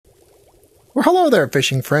Well, hello there,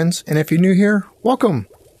 fishing friends, and if you're new here, welcome.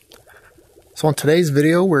 So in today's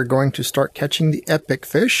video, we're going to start catching the epic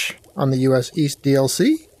fish on the US East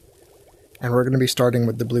DLC, and we're going to be starting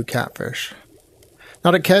with the blue catfish.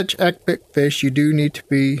 Now to catch epic fish, you do need to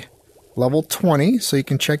be level 20, so you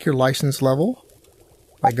can check your license level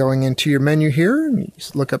by going into your menu here, and you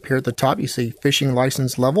look up here at the top, you see fishing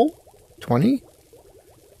license level 20.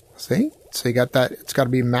 See? So you got that, it's got to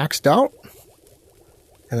be maxed out.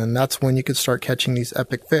 And then that's when you can start catching these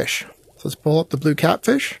epic fish. So let's pull up the blue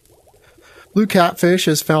catfish. Blue catfish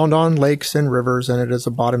is found on lakes and rivers, and it is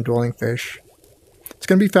a bottom-dwelling fish. It's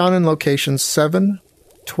going to be found in locations 7,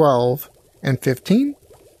 12, and 15.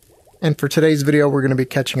 And for today's video, we're going to be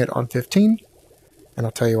catching it on 15. And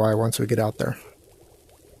I'll tell you why once we get out there.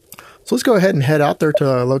 So let's go ahead and head out there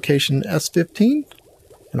to location S15,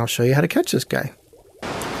 and I'll show you how to catch this guy.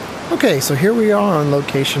 Okay, so here we are on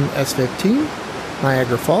location S15.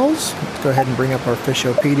 Niagara Falls. Let's go ahead and bring up our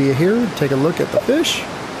Fishopedia here and take a look at the fish.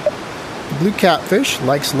 The blue catfish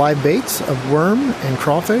likes live baits of worm and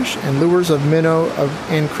crawfish and lures of minnow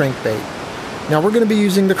and crankbait. Now we're going to be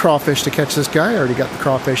using the crawfish to catch this guy. I already got the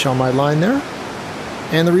crawfish on my line there.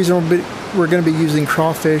 And the reason we're going to be using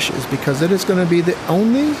crawfish is because it is going to be the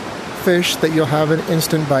only fish that you'll have an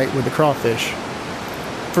instant bite with the crawfish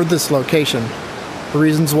for this location. The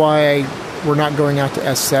reasons why we're not going out to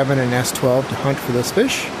S7 and S12 to hunt for this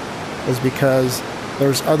fish is because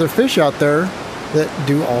there's other fish out there that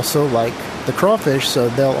do also like the crawfish, so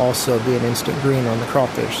they'll also be an instant green on the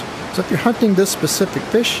crawfish. So if you're hunting this specific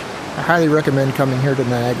fish, I highly recommend coming here to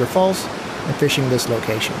Niagara Falls and fishing this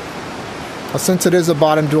location. Now, since it is a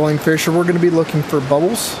bottom dwelling fish, we're going to be looking for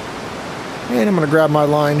bubbles. And I'm going to grab my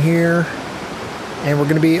line here. And we're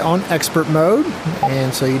going to be on expert mode,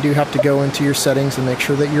 and so you do have to go into your settings and make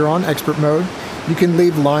sure that you're on expert mode. You can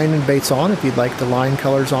leave line and baits on if you'd like the line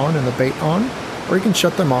colors on and the bait on, or you can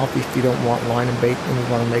shut them off if you don't want line and bait and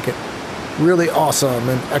you want to make it really awesome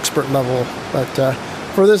and expert level. But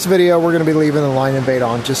for this video, we're going to be leaving the line and bait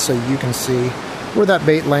on just so you can see where that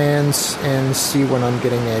bait lands and see when I'm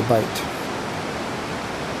getting a bite.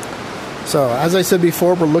 So as I said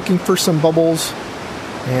before, we're looking for some bubbles.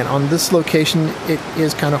 And on this location, it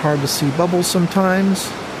is kind of hard to see bubbles sometimes.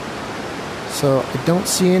 So I don't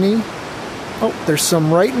see any. Oh, there's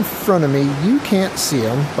some right in front of me. You can't see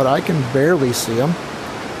them, but I can barely see them.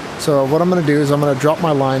 So what I'm going to do is I'm going to drop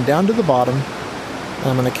my line down to the bottom. And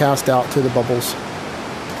I'm going to cast out to the bubbles.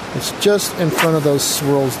 It's just in front of those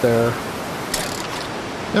swirls there.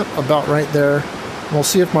 Yep, about right there. And we'll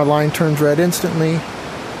see if my line turns red instantly.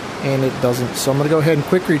 And it doesn't. So I'm going to go ahead and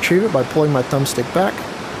quick retrieve it by pulling my thumbstick back.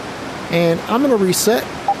 And I'm going to reset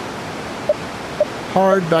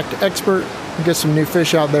hard back to expert and get some new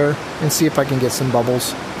fish out there and see if I can get some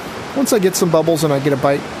bubbles. Once I get some bubbles and I get a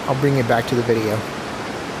bite, I'll bring it back to the video.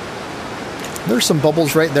 There's some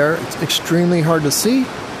bubbles right there. It's extremely hard to see.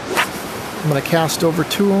 I'm going to cast over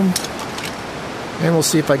to them and we'll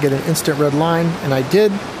see if I get an instant red line. And I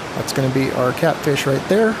did. That's going to be our catfish right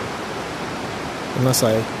there. Unless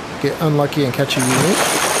I get unlucky and catch a unique.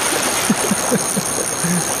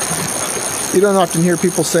 You don't often hear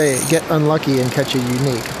people say get unlucky and catch a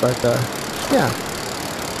unique, but yeah.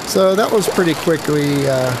 So that was pretty quickly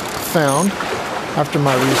found after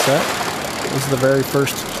my reset. It was the very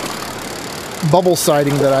first bubble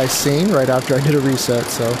sighting that I seen right after I did a reset,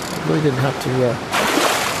 so I really didn't have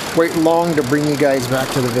to wait long to bring you guys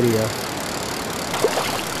back to the video.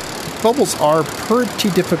 Bubbles are pretty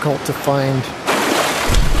difficult to find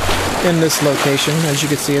in this location. As you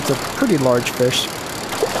can see, it's a pretty large fish.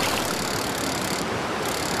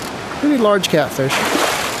 Pretty large catfish.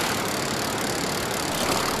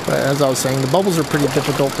 But as I was saying, the bubbles are pretty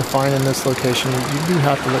difficult to find in this location. You do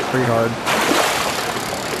have to look pretty hard.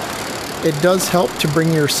 It does help to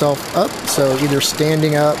bring yourself up, so either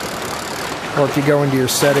standing up or if you go into your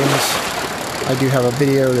settings, I do have a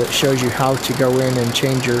video that shows you how to go in and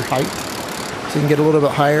change your height so you can get a little bit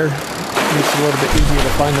higher. It makes it a little bit easier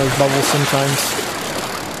to find those bubbles sometimes.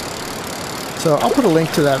 So I'll put a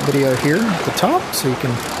link to that video here at the top so you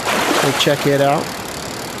can go check it out.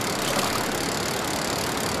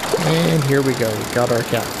 And here we go. We got our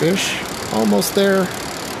catfish. Almost there.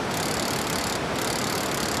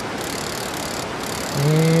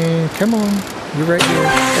 And come on. You're right here.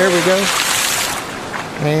 There we go.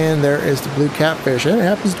 And there is the blue catfish. And it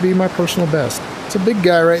happens to be my personal best. It's a big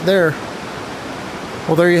guy right there.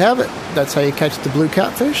 Well, there you have it. That's how you catch the blue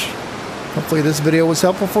catfish. Hopefully this video was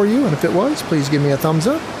helpful for you, and if it was, please give me a thumbs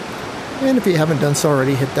up. And if you haven't done so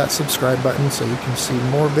already, hit that subscribe button so you can see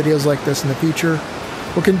more videos like this in the future.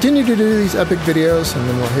 We'll continue to do these epic videos, and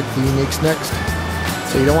then we'll hit the uniques next.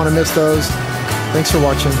 So you don't want to miss those. Thanks for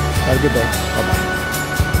watching. Have a good day. Bye-bye.